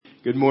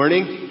Good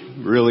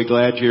morning. Really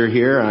glad you're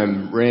here.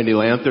 I'm Randy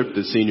Lanthrop,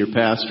 the senior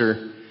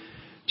pastor,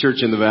 Church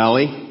in the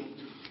Valley.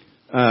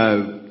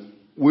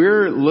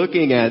 We're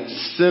looking at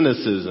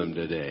cynicism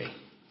today.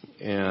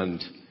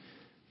 And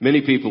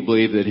many people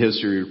believe that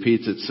history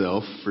repeats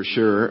itself, for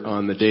sure,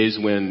 on the days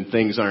when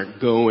things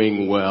aren't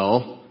going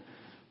well.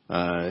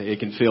 It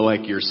can feel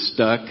like you're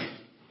stuck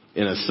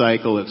in a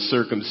cycle of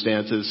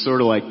circumstances,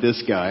 sort of like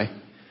this guy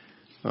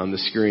on the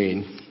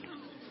screen.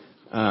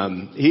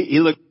 He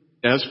looked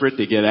desperate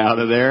to get out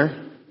of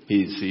there.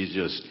 He's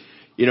just,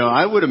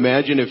 I would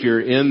imagine if you're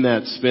in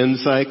that spin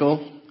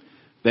cycle,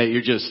 that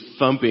you're just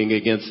thumping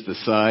against the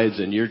sides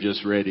and you're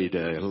just ready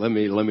to, let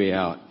me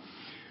out.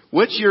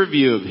 What's your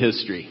view of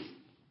history?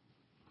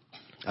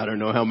 I don't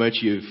know how much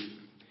you've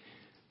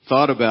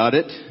thought about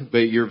it,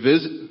 but your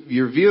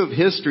view of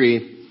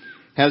history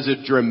has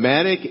a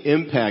dramatic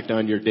impact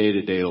on your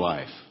day-to-day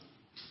life.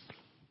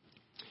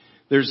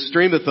 There's a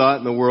stream of thought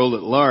in the world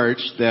at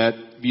large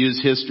that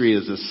views history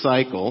as a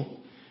cycle.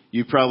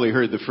 You probably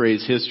heard the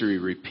phrase history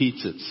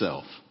repeats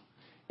itself.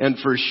 And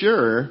for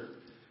sure,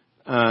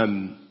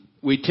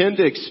 we tend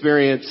to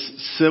experience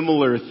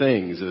similar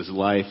things as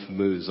life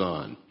moves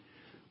on.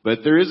 But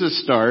there is a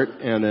start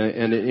and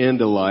an end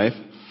to life.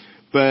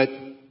 But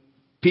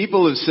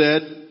people have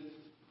said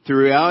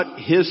throughout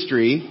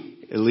history,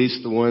 at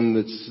least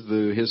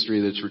the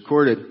history that's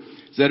recorded,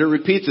 is that it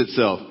repeats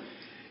itself.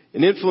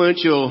 An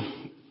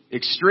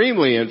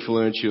extremely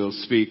influential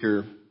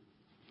speaker,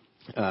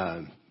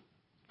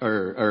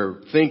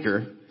 or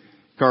thinker,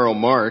 Karl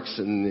Marx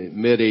in the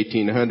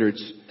mid-1800s,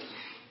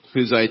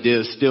 whose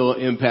ideas still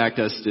impact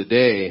us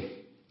today,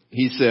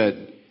 he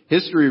said,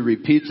 history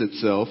repeats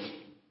itself,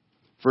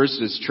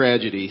 first as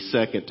tragedy,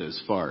 second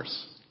as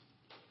farce.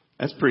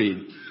 That's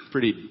pretty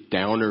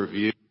downer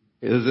view,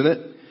 isn't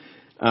it?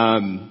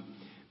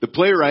 The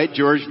playwright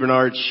George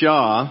Bernard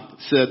Shaw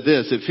said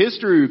this, if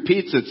history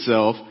repeats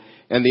itself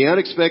and the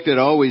unexpected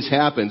always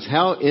happens,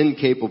 how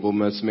incapable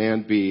must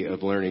man be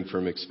of learning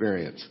from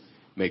experience?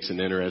 Makes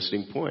an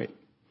interesting point.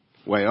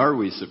 Why are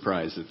we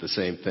surprised that the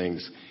same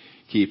things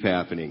keep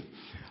happening?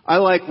 I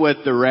like what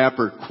the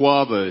rapper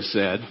Quavo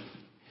said.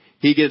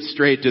 He gets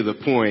straight to the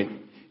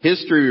point.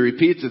 History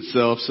repeats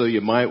itself, so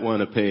you might want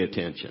to pay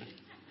attention.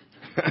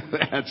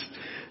 That's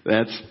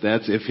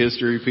if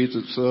history repeats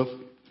itself,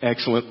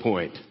 excellent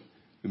point.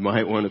 You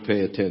might want to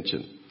pay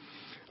attention.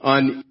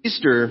 On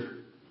Easter,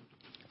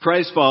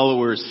 Christ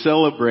followers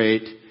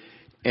celebrate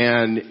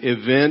an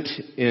event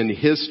in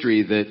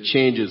history that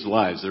changes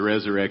lives, the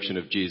resurrection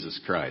of Jesus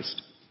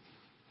Christ.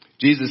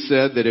 Jesus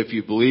said that if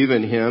you believe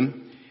in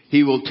Him,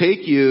 He will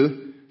take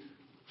you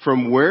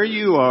from where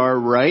you are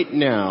right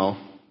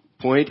now,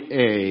 point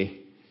A,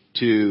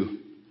 to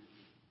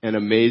an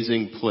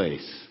amazing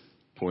place,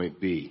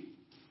 point B.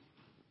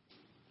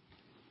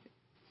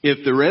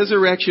 If the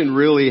resurrection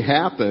really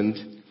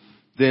happened,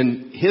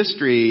 then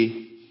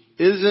history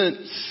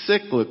isn't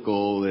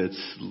cyclical,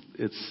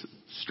 it's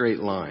straight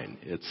line.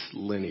 It's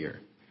linear.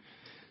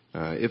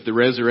 If the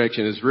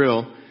resurrection is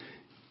real,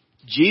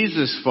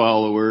 Jesus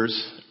followers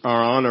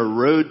are on a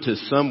road to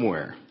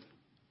somewhere.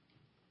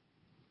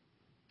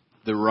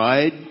 The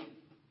ride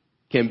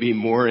can be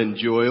more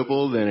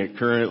enjoyable than it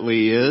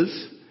currently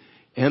is,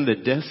 and the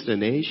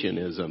destination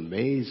is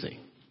amazing.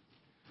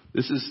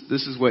 This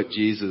is what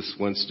Jesus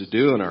wants to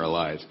do in our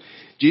lives.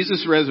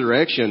 Jesus'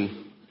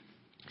 resurrection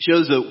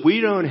shows that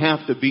we don't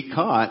have to be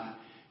caught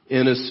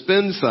in a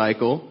spin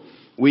cycle.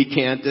 We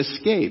can't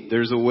escape.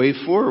 There's a way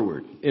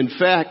forward. In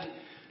fact,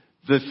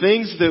 the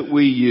things that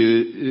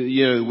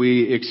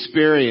we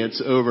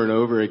experience over and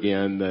over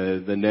again,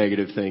 the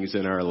negative things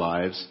in our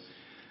lives,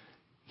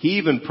 He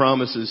even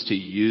promises to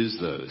use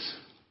those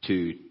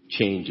to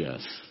change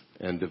us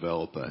and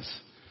develop us.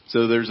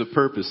 So there's a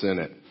purpose in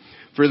it.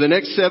 For the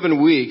next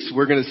 7 weeks,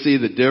 we're going to see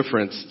the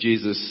difference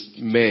Jesus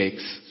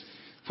makes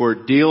for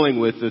dealing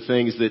with the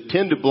things that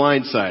tend to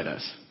blindside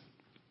us.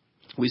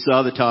 We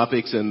saw the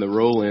topics in the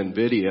roll-in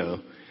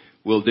video.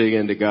 We'll dig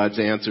into God's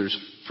answers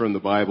from the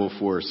Bible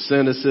for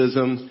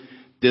cynicism,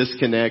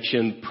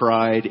 disconnection,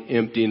 pride,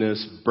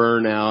 emptiness,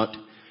 burnout,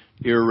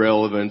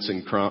 irrelevance,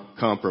 and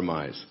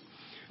compromise.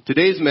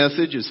 Today's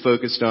message is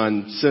focused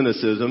on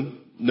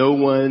cynicism. No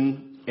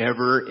one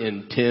ever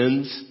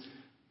intends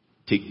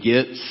to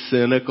get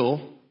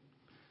cynical.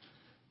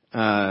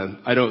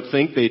 I don't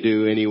think they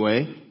do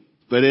anyway,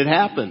 but it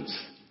happens.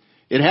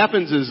 It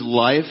happens as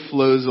life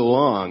flows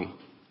along.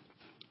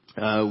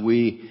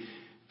 We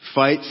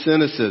fight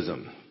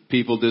cynicism.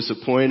 People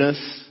disappoint us.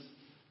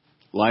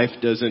 Life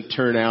doesn't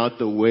turn out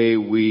the way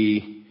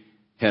we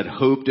had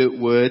hoped it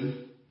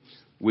would.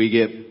 We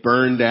get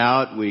burned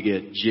out. We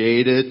get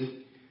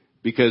jaded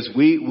because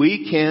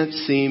we can't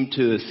seem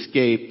to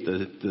escape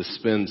the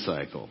spin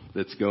cycle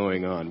that's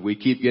going on. We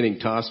keep getting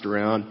tossed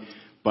around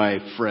by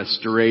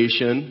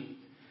frustration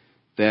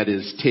that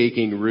is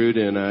taking root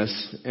in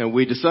us. And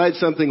we decide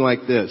something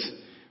like this.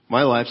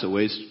 My life's a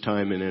waste of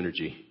time and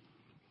energy.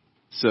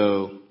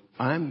 So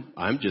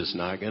I'm just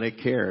not going to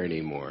care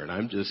anymore, and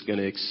I'm just going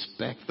to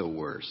expect the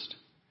worst.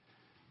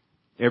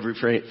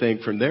 everything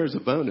from there is a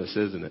bonus,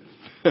 isn't it?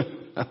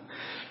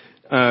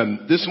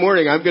 This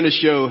morning I'm going to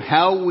show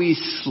how we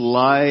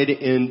slide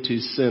into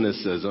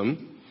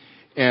cynicism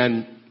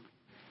and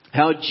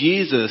how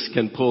Jesus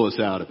can pull us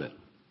out of it.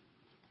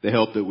 The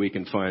help that we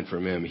can find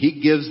from Him. He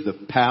gives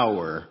the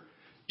power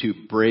to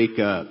break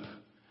up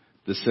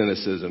the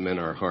cynicism in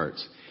our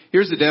hearts.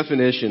 Here's the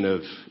definition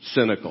of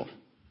cynical.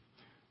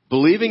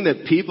 Believing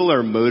that people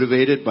are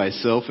motivated by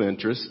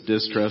self-interest,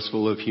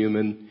 distrustful of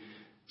human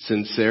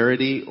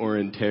sincerity or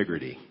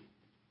integrity.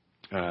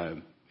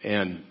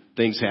 And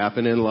things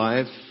happen in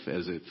life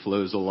as it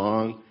flows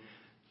along.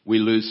 We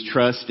lose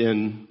trust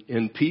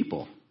in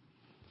people.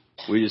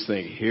 We just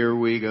think, here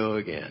we go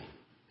again,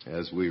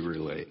 as we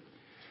relate.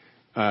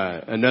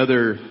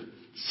 Another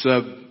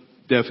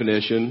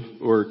sub-definition,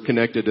 or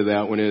connected to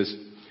that one, is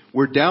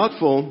we're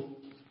doubtful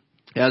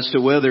as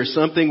to whether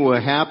something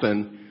will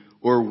happen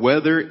or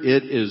whether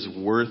it is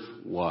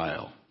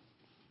worthwhile.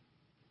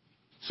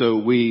 So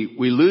we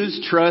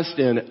lose trust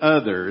in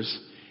others,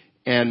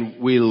 and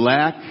we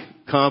lack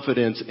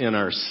confidence in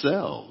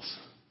ourselves,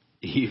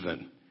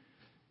 even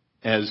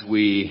as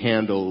we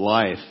handle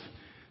life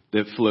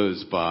that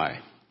flows by.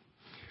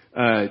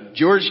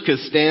 George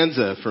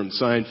Costanza from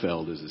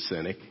Seinfeld is a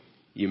cynic.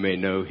 You may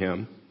know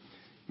him.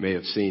 You may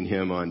have seen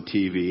him on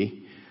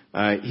TV.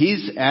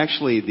 He's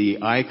actually the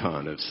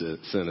icon of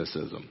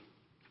cynicism.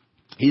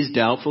 He's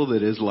doubtful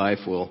that his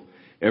life will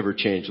ever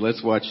change.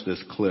 Let's watch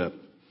this clip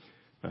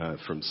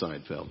from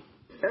Seinfeld.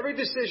 Every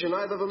decision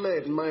I've ever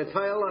made in my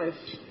entire life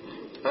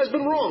has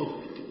been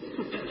wrong.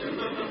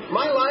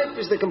 My life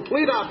is the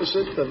complete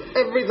opposite of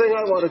everything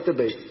I want it to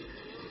be.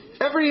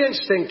 Every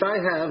instinct I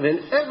have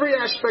in every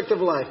aspect of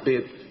life, be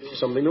it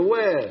something to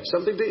wear,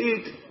 something to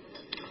eat,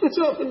 there's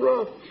nothing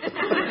wrong.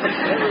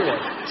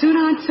 Tuna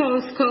on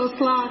toast,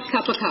 coleslaw,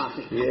 cup of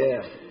coffee.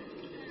 Yeah.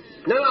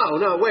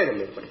 No, wait a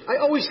minute. I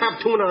always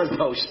have tuna on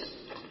toast.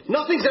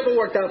 Nothing's ever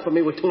worked out for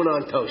me with tuna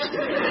on toast.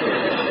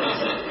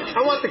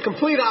 I want the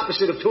complete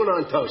opposite of tuna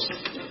on toast.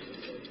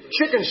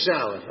 Chicken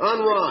salad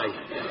on rye.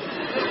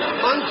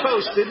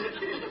 Untoasted,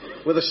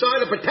 with a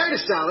side of potato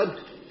salad,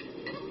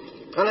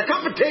 and a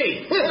cup of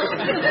tea.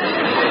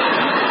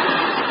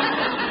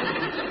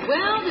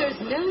 Well, there's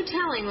no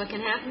telling what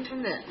can happen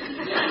from this.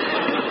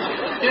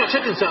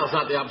 Chicken salad's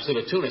not the opposite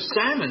of tuna.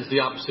 Salmon's the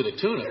opposite of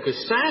tuna, because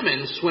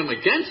salmon swim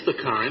against the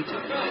current,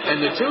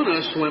 and the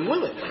tuna swim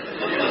with it.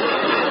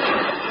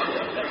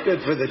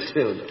 Good for the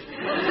tuna.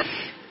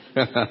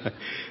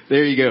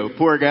 There you go.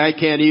 Poor guy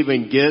can't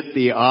even get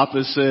the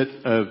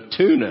opposite of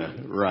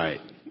tuna right.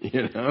 He's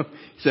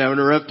having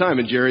a rough time,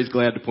 and Jerry's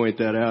glad to point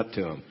that out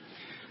to him.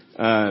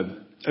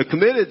 A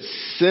committed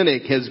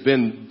cynic has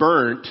been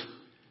burnt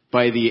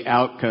by the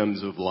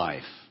outcomes of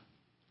life.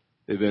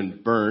 They've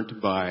been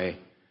burnt by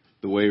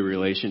the way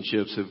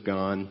relationships have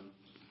gone,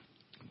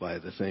 by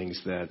the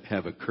things that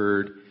have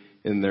occurred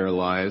in their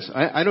lives.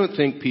 I don't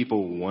think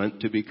people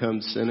want to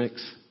become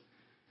cynics.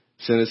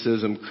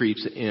 Cynicism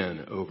creeps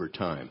in over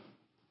time.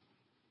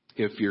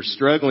 If you're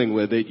struggling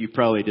with it, you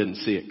probably didn't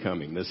see it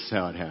coming. This is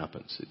how it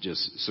happens. It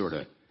just sort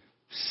of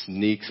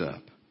sneaks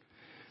up.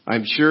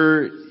 I'm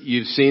sure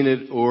you've seen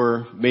it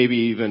or maybe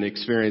even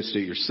experienced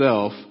it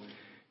yourself.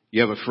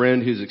 You have a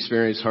friend who's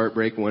experienced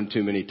heartbreak one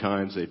too many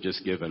times. They've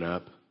just given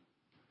up.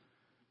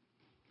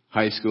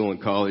 High school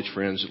and college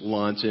friends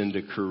launch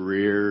into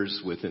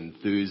careers with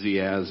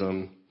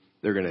enthusiasm.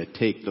 They're going to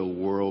take the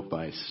world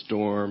by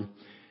storm.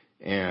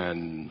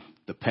 And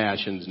the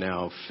passion's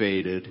now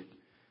faded.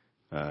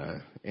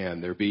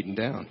 And they're beaten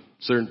down.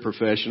 Certain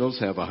professionals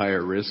have a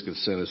higher risk of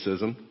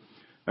cynicism.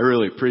 I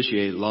really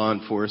appreciate law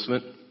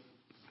enforcement.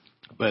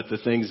 But the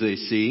things they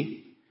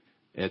see,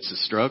 it's a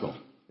struggle.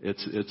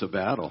 It's a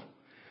battle.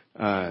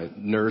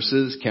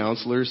 Nurses,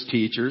 counselors,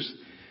 teachers,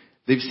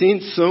 they've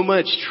seen so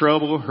much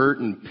trouble, hurt,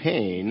 and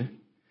pain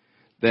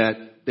that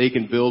they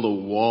can build a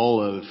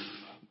wall of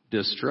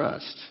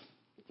distrust.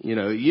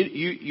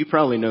 You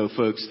probably know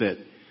folks that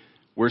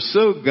were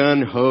so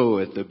gung-ho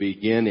at the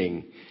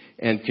beginning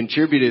and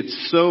contributed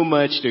so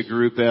much to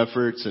group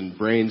efforts and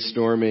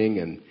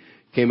brainstorming and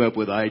came up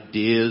with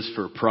ideas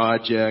for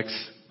projects,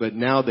 but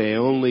now they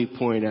only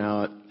point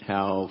out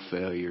how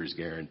failure is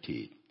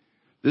guaranteed.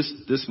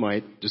 This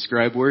might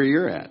describe where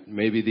you're at.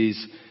 Maybe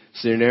these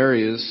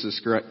scenarios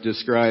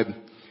describe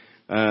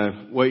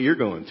what you're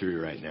going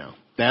through right now.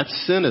 That's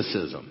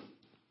cynicism.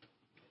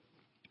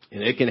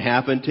 And it can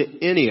happen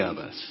to any of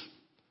us.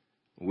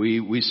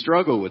 We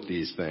struggle with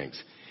these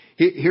things.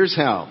 Here's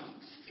how.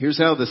 Here's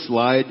how the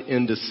slide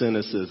into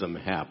cynicism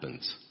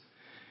happens.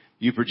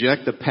 You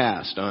project the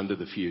past onto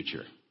the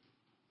future.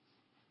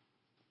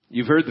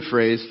 You've heard the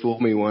phrase,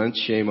 fool me once,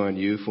 shame on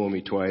you, fool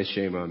me twice,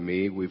 shame on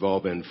me. We've all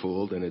been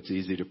fooled, and it's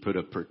easy to put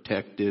a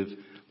protective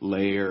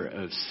layer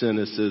of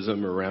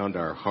cynicism around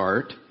our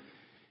heart.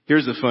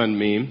 Here's a fun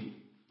meme.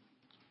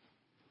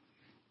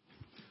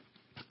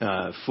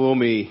 Fool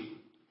me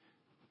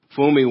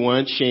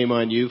once, shame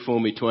on you, fool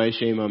me twice,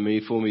 shame on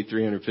me, fool me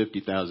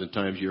 350,000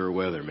 times, you're a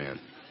weatherman.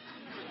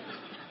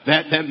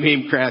 That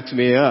meme cracks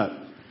me up.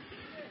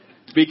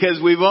 Because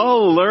we've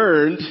all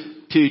learned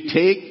to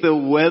take the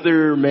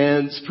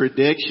weatherman's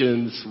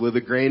predictions with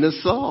a grain of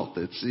salt.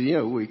 It's,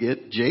 we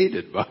get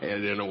jaded by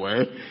it in a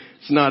way.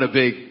 It's not a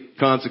big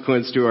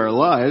consequence to our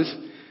lives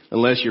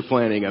unless you're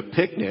planning a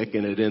picnic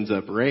and it ends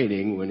up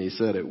raining when he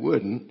said it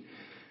wouldn't.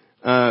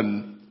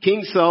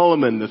 King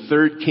Solomon, the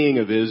third king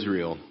of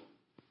Israel,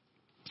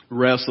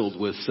 wrestled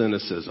with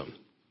cynicism.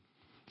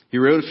 He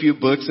wrote a few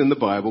books in the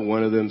Bible.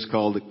 One of them is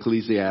called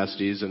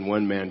Ecclesiastes, and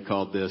one man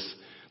called this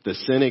The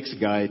Cynic's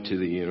Guide to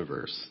the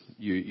Universe.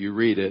 You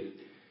read it,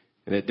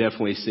 and it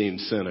definitely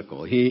seems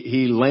cynical.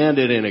 He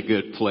landed in a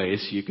good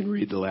place. You can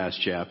read the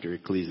last chapter,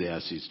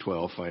 Ecclesiastes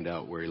 12, find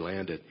out where he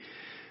landed.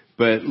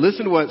 But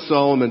listen to what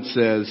Solomon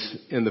says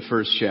in the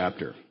first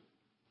chapter.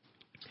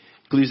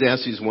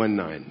 Ecclesiastes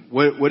 1:9.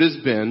 What has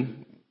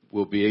been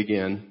will be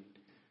again.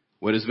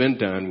 What has been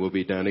done will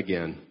be done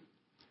again.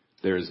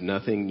 There is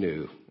nothing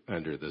new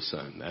under the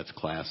sun. That's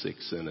classic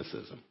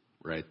cynicism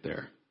right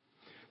there.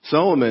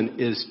 Solomon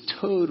is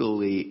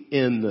totally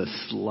in the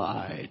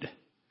slide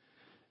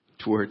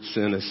towards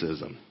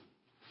cynicism.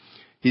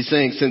 He's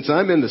saying, since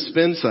I'm in the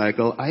spin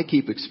cycle, I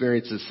keep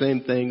experiencing the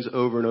same things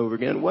over and over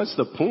again. What's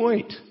the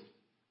point?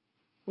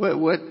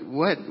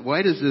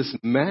 Why does this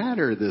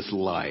matter, this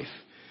life?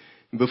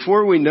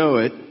 Before we know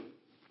it,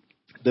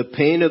 the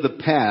pain of the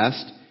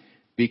past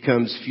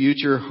becomes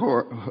future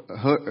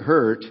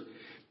hurt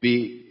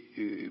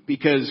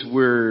because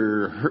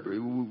we're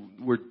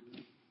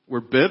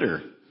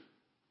bitter.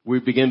 We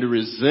begin to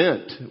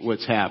resent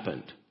what's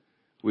happened.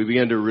 We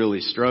begin to really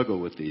struggle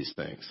with these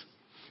things.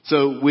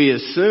 So we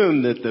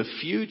assume that the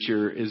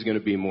future is going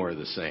to be more of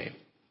the same.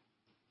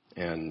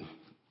 And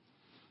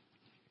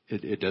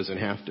it doesn't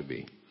have to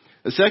be.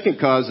 The second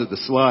cause of the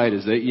slide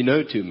is that you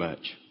know too much.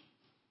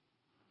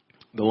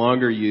 The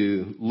longer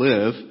you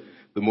live,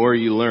 the more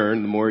you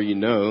learn, the more you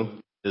know.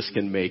 This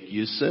can make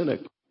you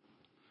cynical.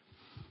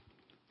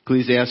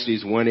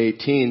 Ecclesiastes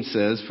 1:18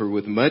 says, for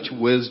with much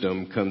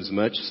wisdom comes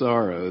much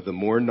sorrow. The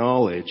more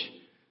knowledge,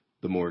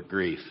 the more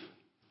grief.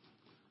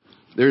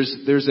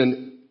 There's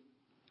an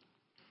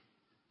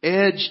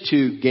edge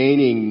to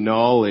gaining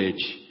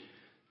knowledge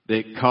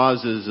that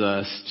causes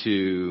us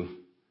to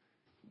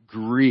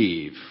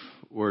grieve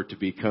or to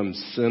become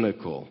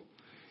cynical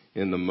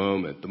in the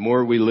moment. The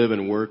more we live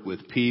and work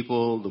with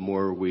people, the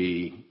more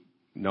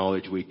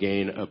knowledge we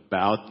gain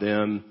about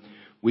them.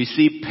 We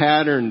see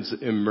patterns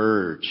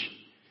emerge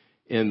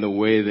in the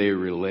way they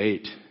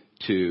relate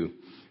to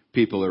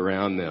people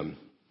around them.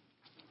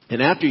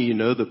 And after you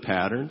know the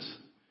patterns,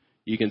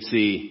 you can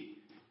see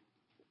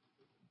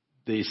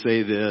they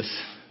say this,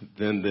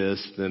 then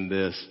this, then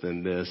this,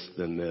 then this,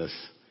 then this.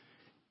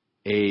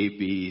 A,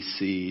 B,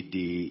 C,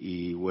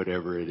 D, E,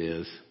 whatever it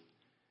is.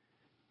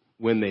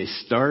 When they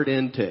start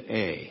into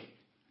A,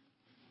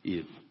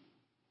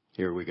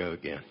 here we go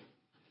again.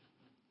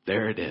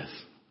 There it is.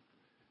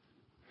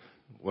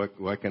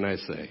 What can I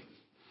say?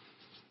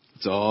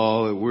 It's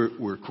all,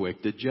 we're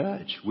quick to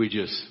judge. We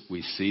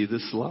see the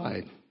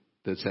slide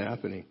that's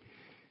happening.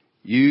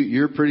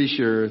 You're pretty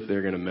sure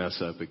they're going to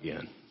mess up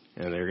again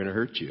and they're going to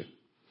hurt you.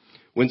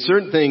 When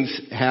certain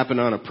things happen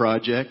on a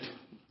project,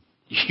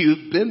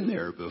 you've been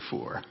there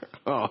before.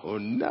 Oh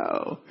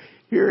no,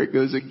 here it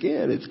goes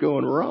again. It's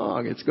going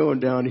wrong. It's going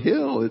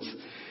downhill.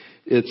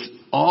 It's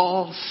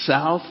all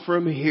south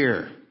from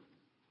here.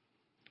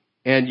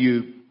 And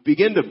you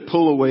begin to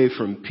pull away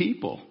from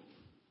people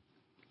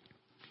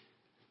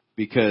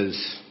because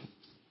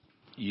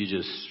you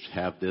just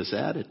have this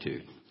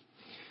attitude.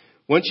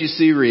 Once you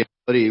see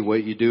reality,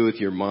 what you do with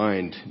your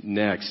mind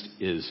next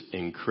is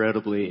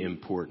incredibly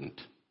important.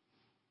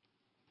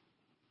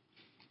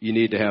 You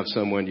need to have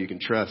someone you can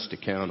trust to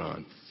count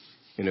on.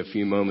 In a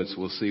few moments,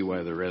 we'll see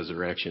why the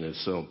resurrection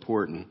is so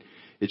important.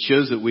 It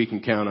shows that we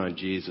can count on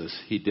Jesus.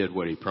 He did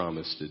what he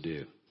promised to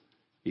do.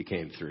 He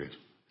came through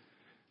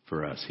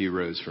for us. He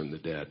rose from the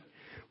dead.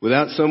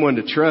 Without someone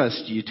to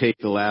trust, you take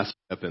the last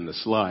step in the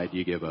slide.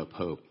 You give up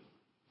hope.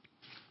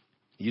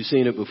 You've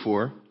seen it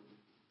before.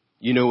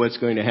 You know what's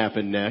going to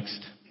happen next.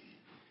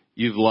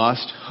 You've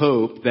lost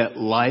hope that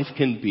life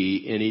can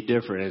be any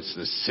different. It's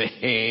the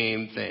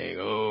same thing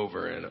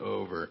over and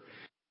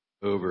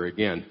over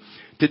again.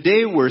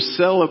 Today we're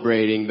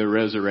celebrating the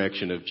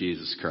resurrection of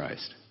Jesus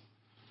Christ.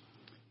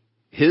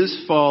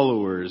 His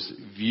followers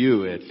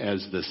view it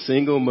as the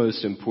single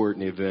most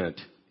important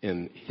event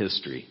in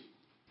history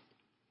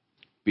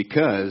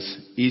because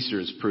Easter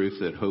is proof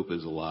that hope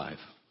is alive.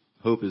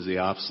 Hope is the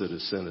opposite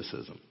of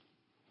cynicism.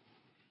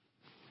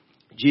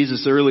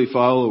 Jesus' early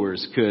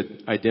followers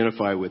could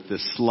identify with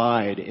this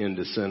slide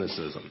into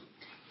cynicism.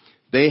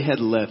 They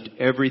had left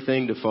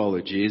everything to follow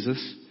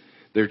Jesus.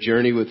 Their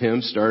journey with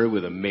him started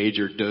with a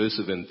major dose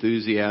of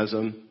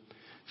enthusiasm.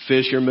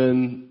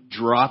 Fishermen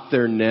dropped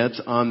their nets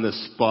on the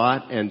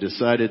spot and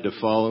decided to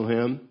follow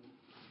him.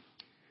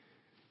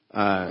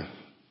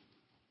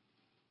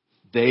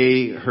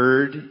 They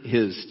heard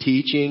his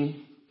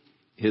teaching,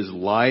 his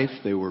life.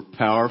 They were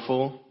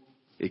powerful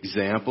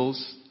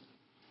examples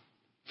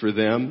for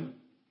them.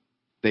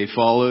 They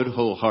followed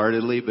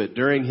wholeheartedly, but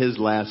during his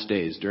last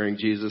days, during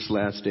Jesus'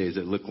 last days,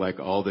 it looked like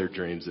all their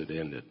dreams had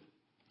ended.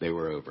 They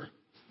were over.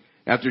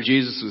 After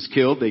Jesus was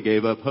killed, they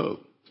gave up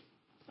hope.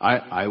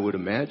 I would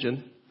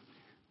imagine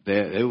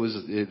that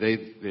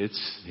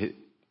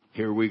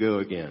here we go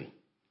again.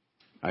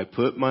 I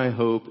put my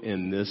hope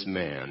in this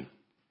man,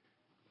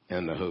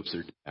 and the hopes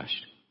are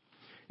dashed.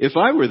 If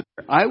I were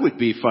there, I would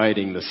be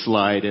fighting the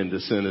slide into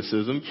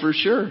cynicism for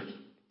sure.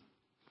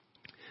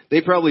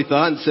 They probably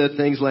thought and said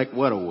things like,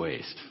 what a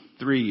waste.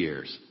 3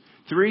 years.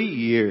 3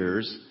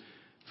 years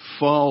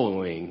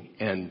following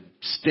and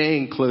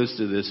staying close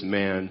to this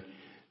man,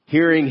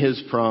 hearing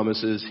his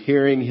promises,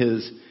 hearing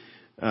his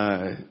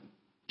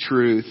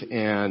truth,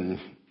 and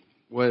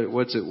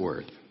what's it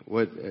worth?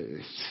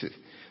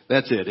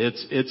 That's it.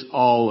 It's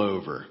all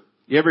over.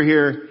 You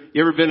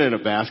ever been in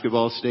a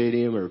basketball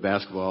stadium or a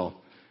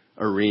basketball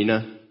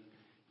arena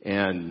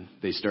and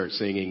they start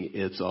singing,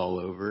 "It's all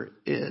over,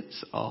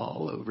 it's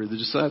all over"? The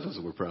disciples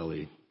were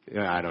probably,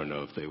 I don't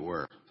know if they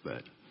were,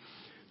 but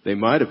they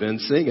might have been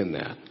singing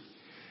that.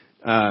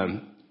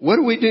 What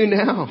do we do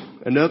now?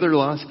 Another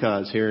lost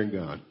cause here and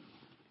gone.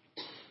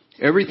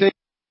 Everything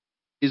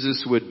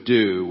Jesus would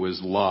do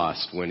was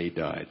lost when he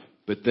died.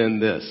 But then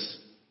this,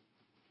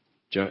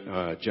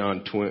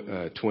 John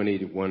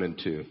 21 and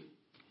 2.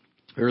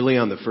 Early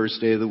on the first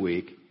day of the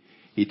week,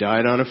 he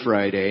died on a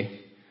Friday.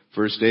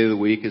 First day of the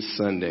week is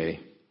Sunday.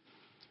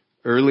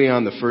 Early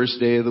on the first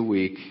day of the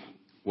week,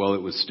 while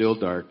it was still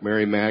dark,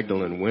 Mary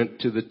Magdalene went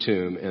to the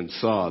tomb and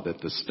saw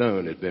that the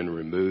stone had been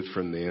removed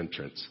from the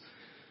entrance.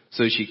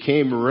 So she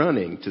came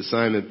running to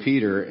Simon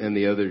Peter and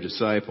the other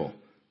disciple,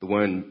 the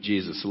one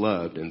Jesus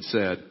loved, and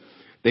said,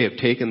 "They have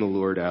taken the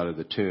Lord out of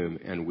the tomb,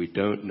 and we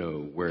don't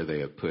know where they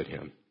have put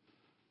him."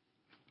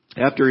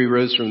 After he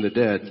rose from the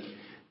dead,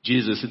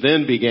 Jesus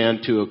then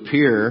began to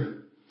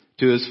appear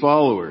to his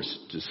followers,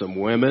 to some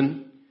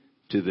women,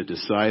 to the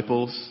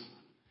disciples,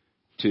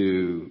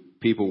 to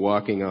people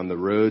walking on the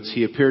roads.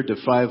 He appeared to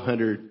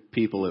 500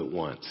 people at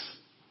once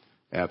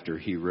after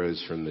he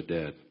rose from the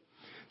dead.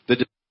 The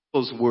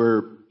disciples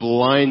were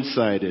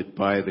blindsided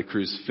by the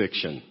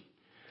crucifixion.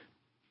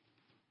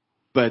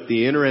 But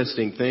the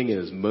interesting thing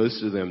is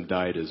most of them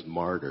died as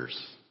martyrs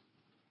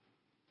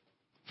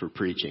for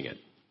preaching it,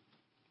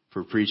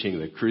 for preaching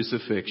the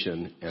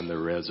crucifixion and the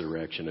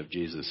resurrection of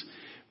Jesus.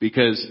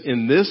 Because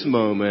in this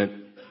moment,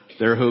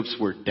 their hopes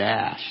were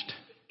dashed.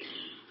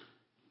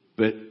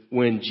 But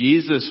when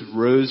Jesus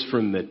rose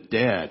from the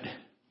dead,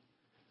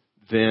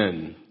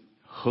 then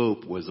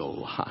hope was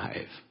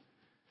alive.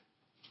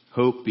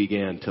 Hope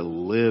began to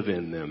live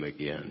in them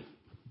again,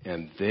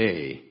 and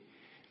they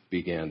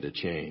began to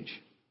change.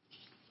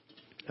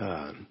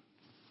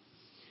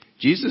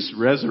 Jesus'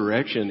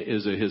 resurrection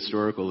is a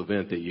historical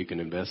event that you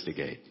can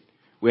investigate.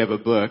 We have a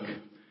book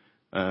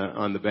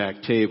on the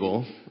back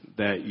table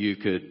that you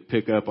could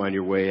pick up on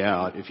your way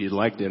out. If you'd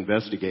like to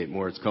investigate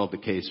more, it's called The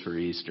Case for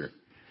Easter.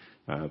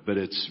 But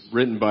it's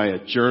written by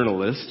a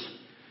journalist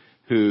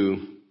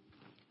who,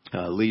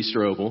 Lee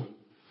Strobel.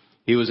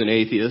 He was an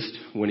atheist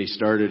when he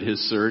started his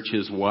search.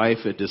 His wife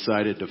had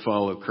decided to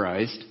follow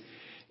Christ,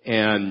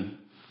 and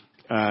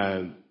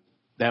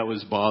that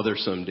was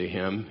bothersome to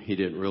him. He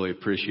didn't really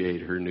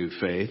appreciate her new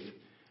faith.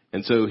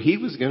 And so he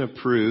was going to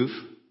prove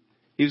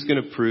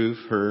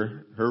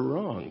her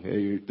wrong,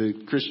 the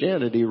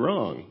Christianity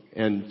wrong,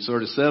 and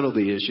sort of settle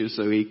the issue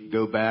so he could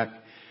go back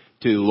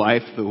to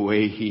life the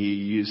way he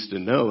used to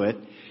know it.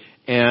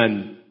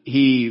 And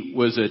he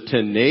was a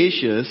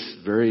tenacious,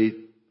 very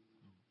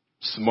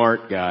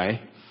smart guy,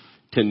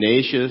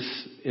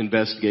 tenacious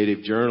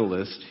investigative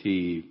journalist.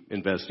 He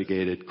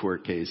investigated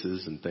court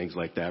cases and things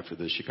like that for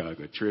the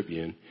Chicago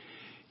Tribune.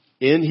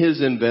 In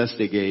his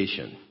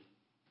investigation,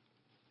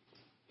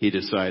 he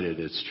decided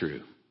it's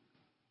true.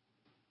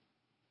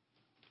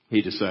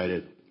 He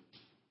decided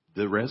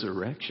the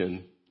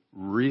resurrection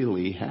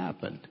really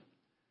happened.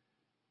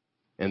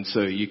 And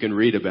so you can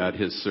read about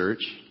his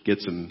search, get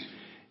some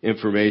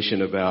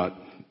information about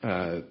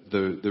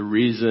the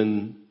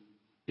reason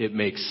it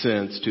makes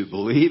sense to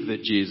believe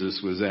that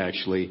Jesus was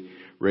actually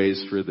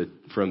raised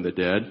from the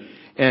dead.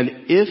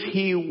 And if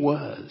he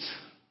was,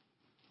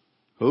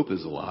 hope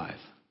is alive.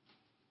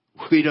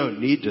 We don't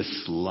need to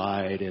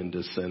slide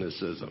into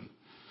cynicism.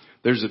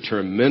 There's a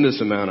tremendous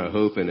amount of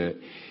hope in it.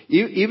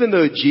 Even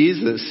though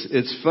Jesus,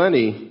 it's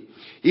funny,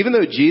 even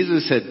though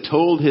Jesus had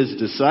told his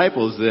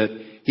disciples that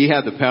he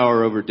had the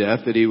power over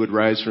death, that he would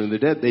rise from the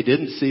dead, they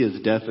didn't see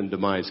his death and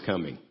demise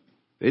coming.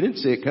 They didn't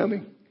see it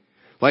coming.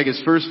 Like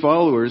his first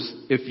followers,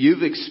 if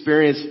you've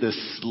experienced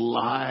this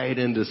slide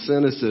into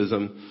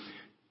cynicism,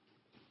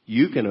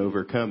 you can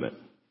overcome it.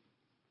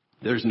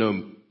 There's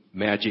no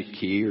magic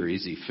key or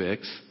easy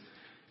fix,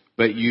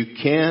 but you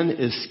can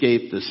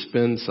escape the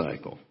spin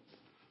cycle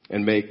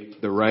and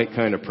make the right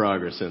kind of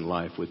progress in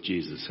life with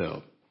Jesus'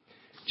 help.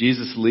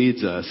 Jesus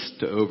leads us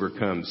to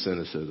overcome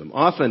cynicism.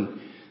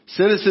 Often,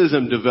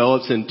 cynicism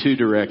develops in two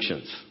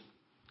directions.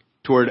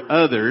 Toward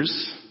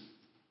others,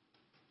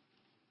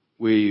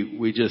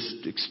 we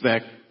just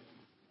expect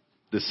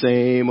the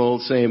same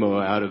old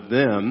out of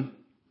them.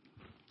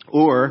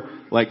 Or,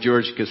 like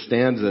George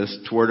Costanza,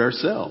 toward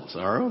ourselves,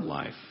 our own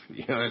life.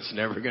 It's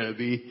never going to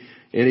be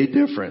any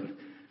different.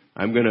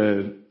 I'm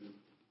gonna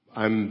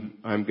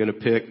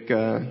pick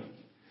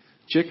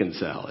chicken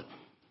salad.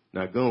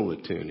 Not going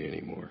with tuna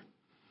anymore.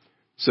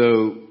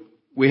 So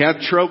we have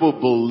trouble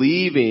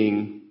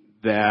believing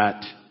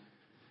that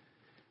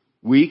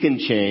we can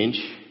change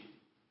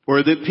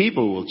or that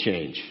people will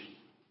change.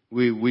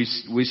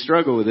 We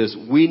struggle with this.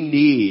 We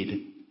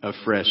need a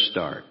fresh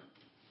start.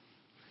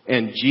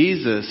 And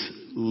Jesus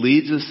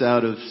leads us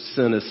out of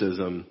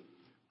cynicism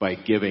by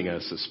giving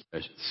us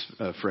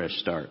a fresh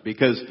start.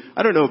 Because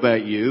I don't know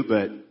about you,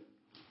 but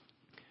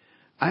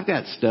I've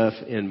got stuff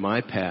in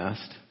my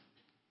past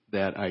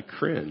that I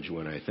cringe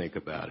when I think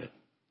about it.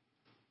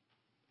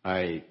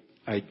 I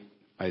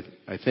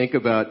think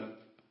about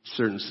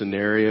certain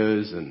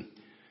scenarios and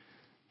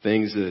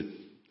things that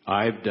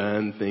I've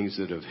done, things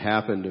that have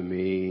happened to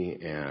me,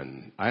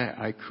 and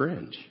I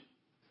cringe.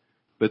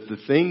 But the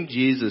thing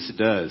Jesus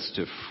does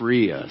to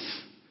free us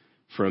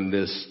from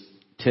this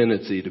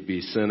tendency to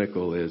be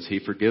cynical is He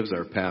forgives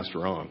our past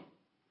wrong.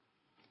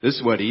 This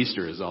is what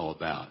Easter is all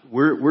about.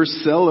 We're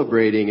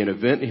celebrating an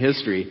event in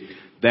history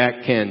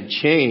that can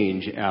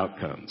change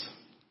outcomes.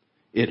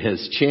 It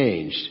has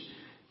changed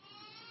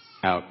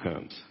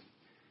outcomes.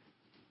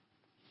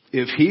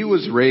 If He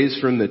was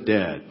raised from the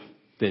dead,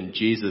 then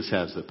Jesus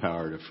has the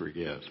power to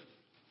forgive.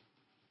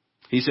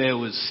 He said it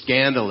was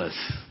scandalous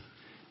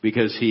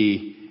because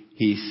he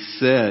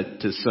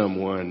said to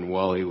someone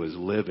while he was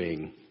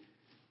living,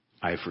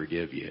 I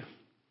forgive you.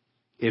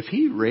 If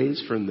He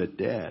raised from the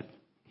dead,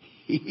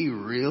 He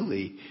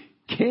really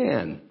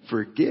can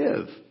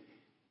forgive.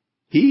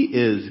 He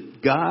is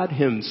God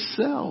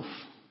Himself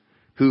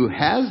who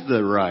has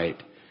the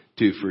right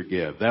to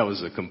forgive. That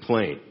was a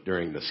complaint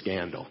during the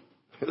scandal.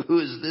 Who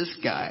is this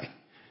guy?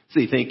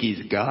 Does he think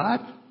he's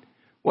God?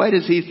 Why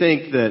does he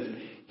think that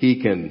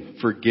he can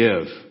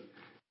forgive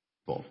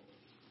people?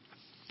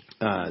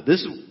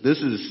 This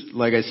is,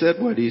 like I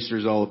said, what Easter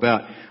is all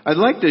about. I'd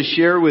like to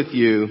share with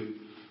you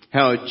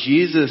how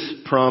Jesus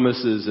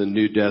promises a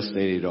new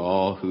destiny to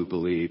all who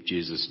believe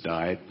Jesus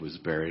died, was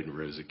buried, and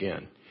rose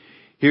again.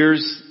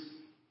 Here's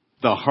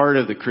the heart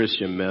of the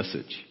Christian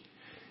message.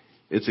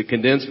 It's a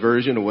condensed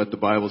version of what the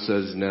Bible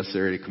says is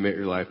necessary to commit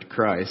your life to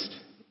Christ,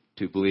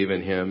 to believe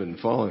in Him and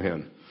follow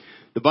Him.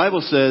 The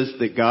Bible says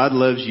that God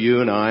loves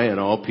you and I and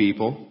all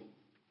people,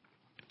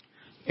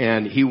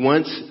 and He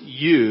wants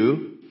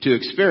you to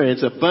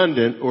experience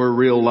abundant or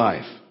real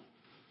life.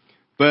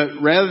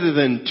 But rather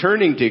than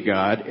turning to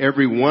God,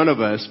 every one of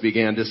us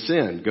began to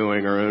sin,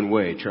 going our own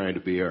way, trying to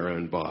be our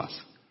own boss.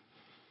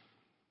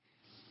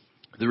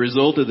 The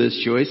result of this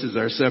choice is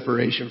our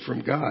separation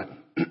from God.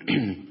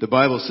 The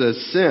Bible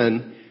says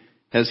sin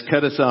has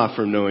cut us off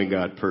from knowing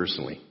God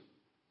personally.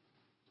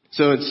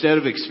 So instead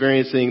of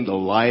experiencing the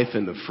life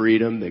and the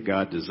freedom that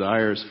God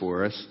desires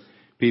for us,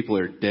 people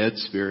are dead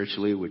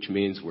spiritually, which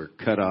means we're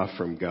cut off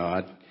from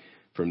God,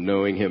 from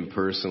knowing Him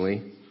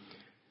personally.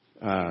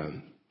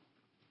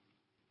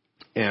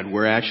 And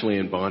we're actually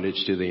in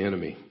bondage to the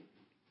enemy.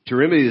 To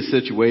remedy the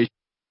situation,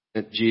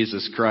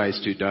 Jesus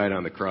Christ, who died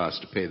on the cross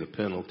to pay the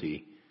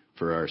penalty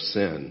for our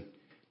sin,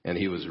 and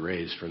He was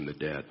raised from the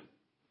dead.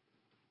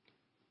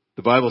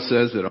 The Bible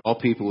says that all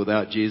people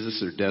without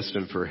Jesus are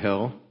destined for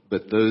hell,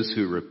 but those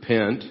who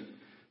repent,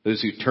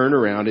 those who turn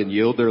around and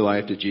yield their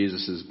life to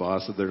Jesus as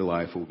boss of their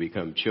life, will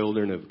become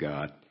children of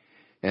God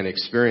and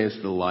experience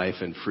the life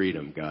and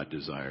freedom God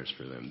desires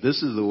for them.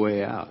 This is the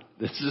way out.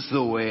 This is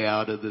the way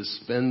out of the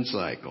spin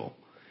cycle.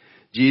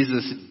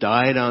 Jesus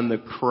died on the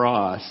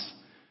cross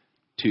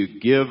to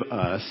give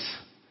us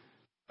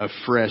a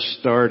fresh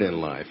start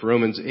in life.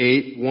 Romans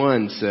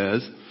 8:1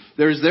 says,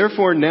 there is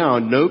therefore now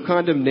no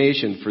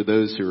condemnation for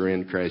those who are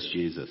in Christ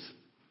Jesus.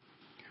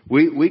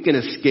 We can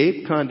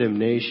escape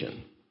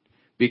condemnation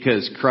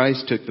because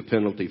Christ took the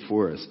penalty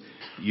for us.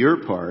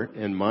 Your part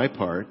and my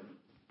part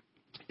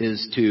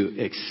is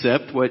to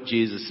accept what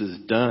Jesus has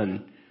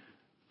done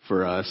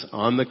for us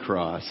on the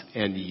cross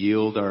and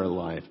yield our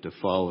life to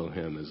follow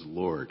Him as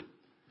Lord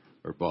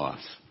or boss.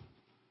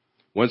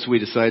 Once we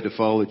decide to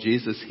follow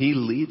Jesus, He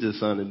leads us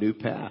on a new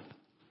path.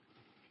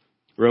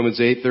 Romans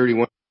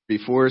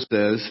 8:31-34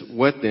 says,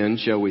 what then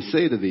shall we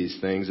say to these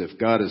things? If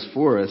God is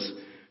for us,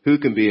 who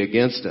can be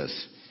against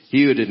us?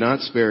 He who did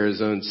not spare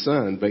His own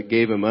Son, but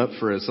gave Him up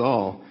for us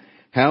all,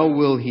 how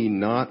will He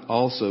not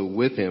also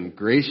with Him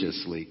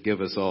graciously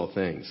give us all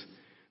things?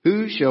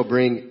 Who shall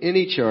bring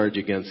any charge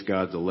against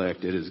God's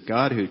elect? It is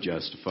God who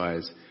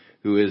justifies,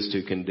 who is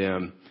to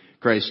condemn.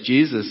 Christ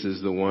Jesus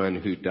is the one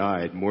who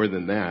died, more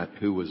than that,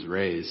 who was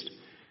raised,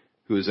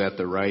 who is at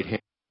the right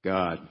hand of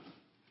God,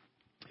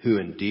 who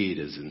indeed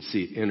is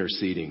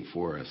interceding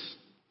for us.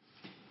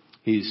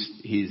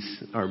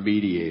 He's our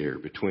mediator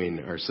between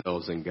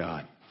ourselves and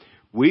God.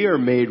 We are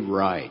made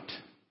right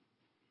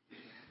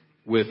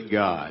with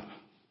God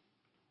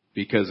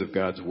because of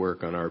God's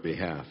work on our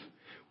behalf.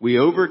 We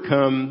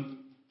overcome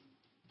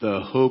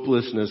the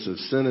hopelessness of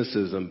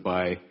cynicism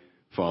by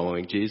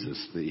following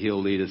Jesus.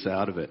 He'll lead us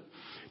out of it.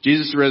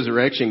 Jesus'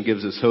 resurrection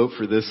gives us hope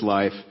for this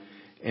life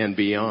and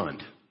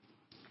beyond.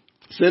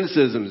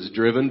 Cynicism is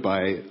driven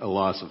by a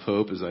loss of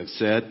hope, as I've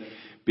said.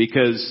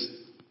 because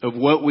of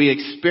what we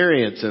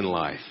experience in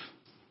life.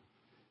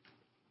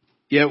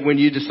 Yet when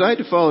you decide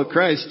to follow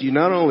Christ, you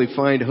not only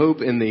find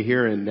hope in the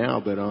here and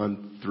now, but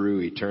on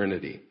through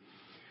eternity.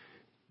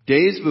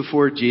 Days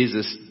before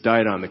Jesus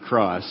died on the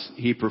cross,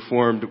 he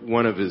performed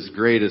one of his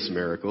greatest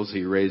miracles.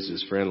 He raised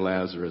his friend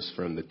Lazarus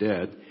from the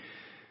dead.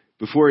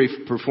 Before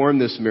he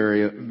performed this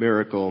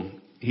miracle,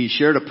 he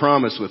shared a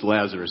promise with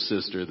Lazarus'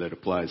 sister that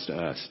applies to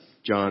us.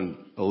 John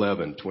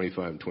 11:25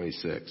 and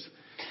 26.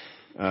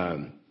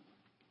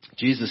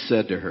 Jesus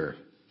said to her,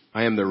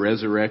 I am the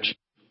resurrection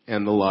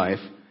and the life.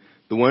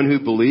 The one who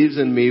believes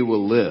in me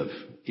will live,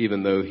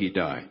 even though they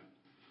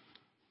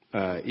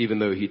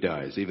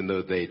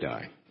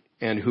die.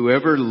 And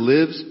whoever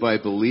lives by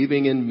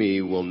believing in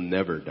me will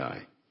never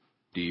die.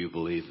 Do you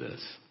believe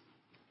this?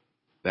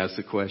 That's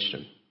the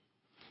question.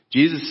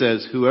 Jesus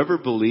says, whoever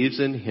believes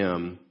in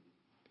him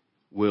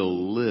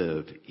will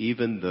live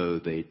even though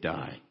they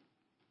die.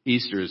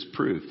 Easter is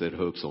proof that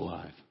hope's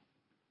alive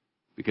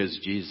because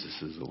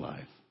Jesus is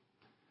alive.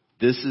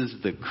 This is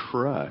the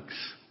crux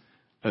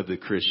of the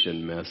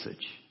Christian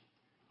message.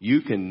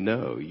 You can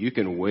know, you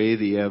can weigh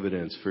the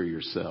evidence for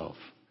yourself.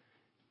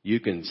 You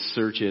can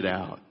search it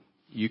out.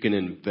 You can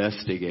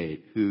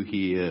investigate who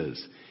he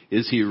is.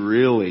 Is he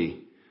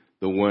really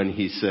the one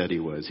he said he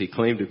was? He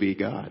claimed to be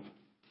God.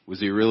 Was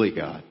he really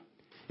God?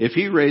 If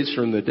he raised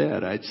from the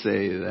dead, I'd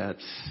say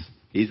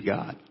he's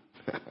God.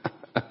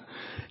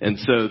 And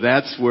so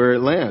that's where it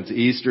lands.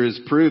 Easter is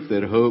proof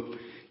that hope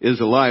is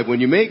alive.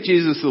 When you make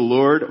Jesus the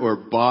Lord or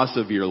boss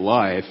of your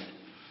life,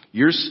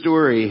 your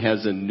story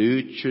has a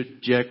new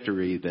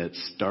trajectory that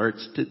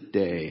starts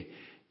today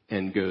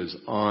and goes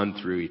on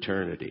through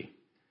eternity.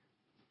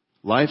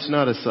 Life's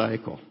not a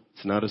cycle.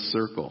 It's not a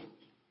circle.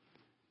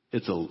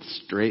 It's a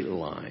straight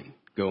line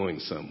going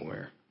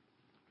somewhere.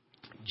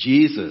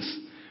 Jesus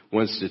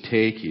wants to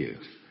take you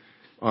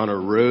on a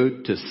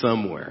road to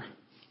somewhere.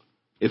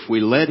 If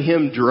we let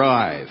him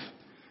drive,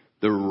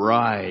 the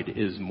ride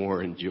is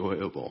more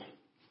enjoyable.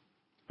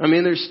 I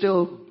mean, it's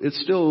still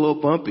a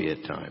little bumpy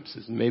at times.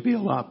 It's maybe a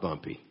lot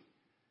bumpy.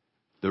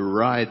 The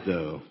ride,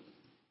 though,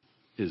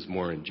 is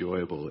more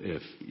enjoyable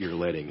if you're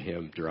letting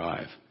him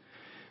drive.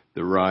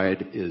 The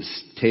ride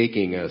is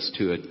taking us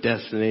to a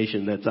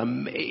destination that's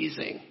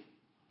amazing.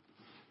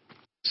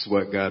 It's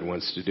what God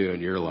wants to do in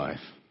your life.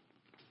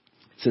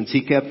 Since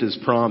he kept his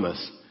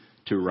promise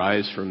to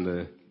rise from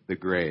the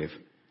grave,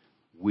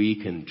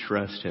 we can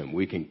trust him.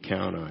 We can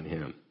count on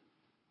him.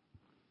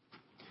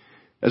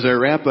 As I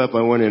wrap up,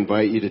 I want to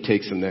invite you to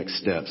take some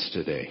next steps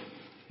today.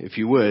 If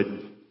you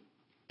would,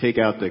 take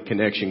out the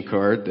connection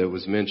card that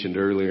was mentioned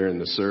earlier in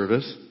the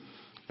service.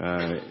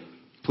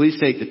 Please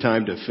take the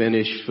time to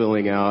finish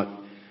filling out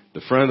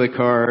the front of the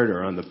card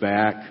or on the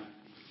back.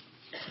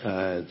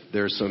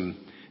 There's some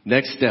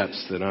next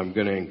steps that I'm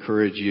going to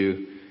encourage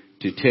you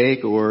to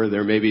take, or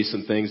there may be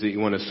some things that you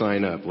want to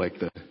sign up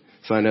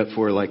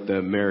for, like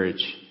the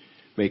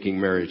Making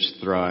Marriage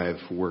Thrive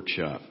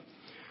workshop.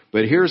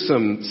 But here's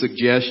some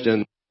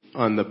suggestions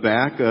on the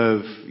back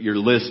of your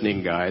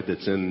listening guide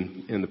that's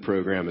in the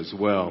program as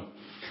well.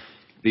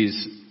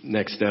 These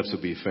next steps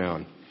will be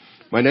found.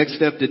 My next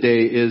step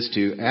today is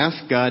to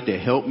ask God to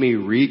help me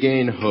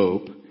regain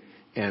hope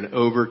and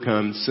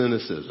overcome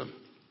cynicism.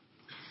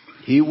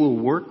 He will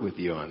work with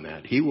you on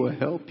that. He will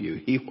help you.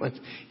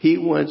 He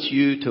wants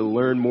you to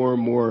learn more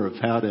and more of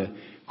how to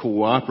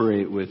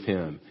cooperate with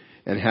him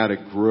and how to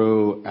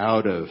grow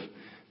out of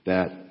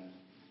that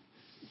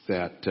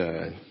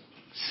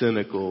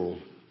cynical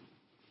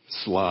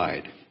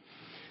slide.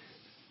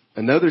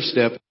 Another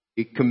step,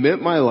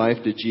 commit my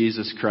life to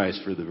Jesus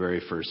Christ for the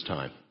very first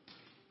time.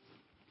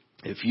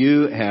 If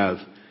you have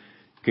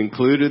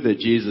concluded that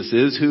Jesus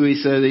is who he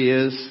said he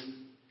is,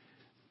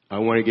 I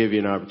want to give you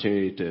an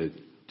opportunity to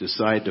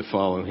decide to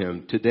follow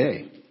him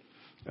today.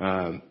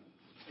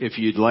 If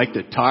you'd like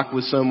to talk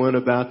with someone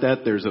about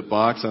that, there's a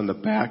box on the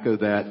back of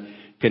that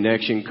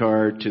connection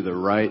card to the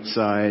right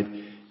side.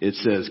 It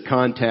says,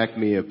 contact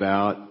me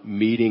about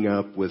meeting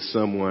up with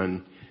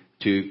someone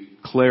to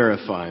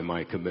clarify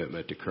my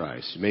commitment to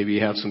Christ. Maybe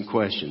you have some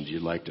questions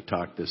you'd like to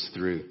talk this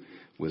through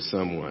with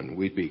someone.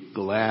 We'd be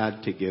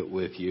glad to get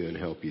with you and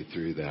help you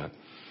through that.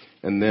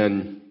 And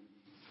then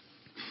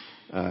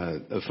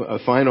a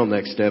final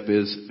next step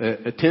is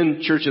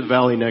attend Church of the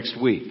Valley next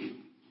week.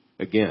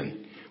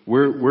 Again,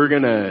 we're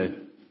going to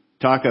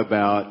talk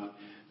about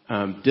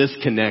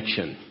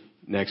disconnection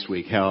next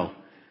week. How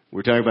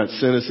we're talking about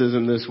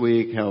cynicism this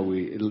week.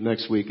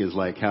 Next week is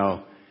like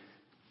how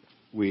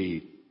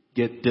we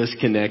get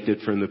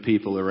disconnected from the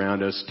people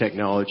around us.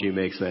 Technology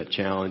makes that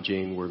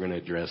challenging. We're going to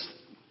address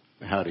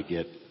how to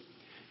get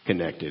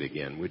connected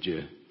again. Would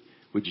you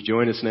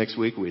join us next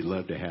week? We'd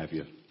love to have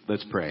you.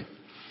 Let's pray.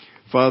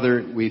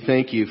 Father, we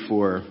thank you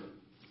for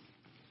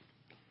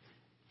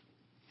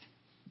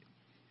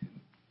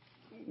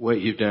what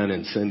you've done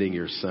in sending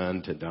your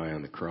Son to die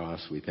on the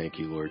cross. We thank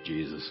you, Lord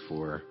Jesus,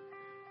 for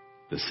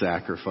the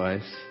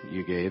sacrifice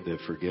you gave that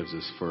forgives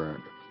us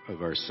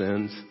of our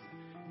sins.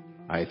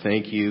 I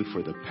thank you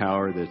for the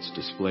power that's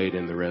displayed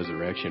in the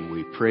resurrection.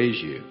 We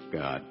praise you,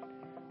 God,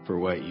 for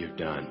what you've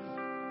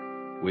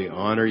done. We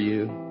honor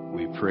you.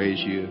 We praise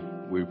you.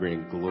 We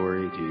bring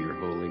glory to your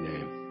holy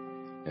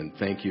name. And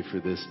thank you for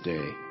this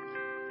day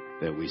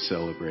that we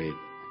celebrate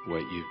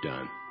what you've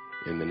done.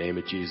 In the name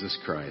of Jesus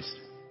Christ,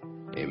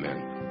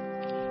 amen.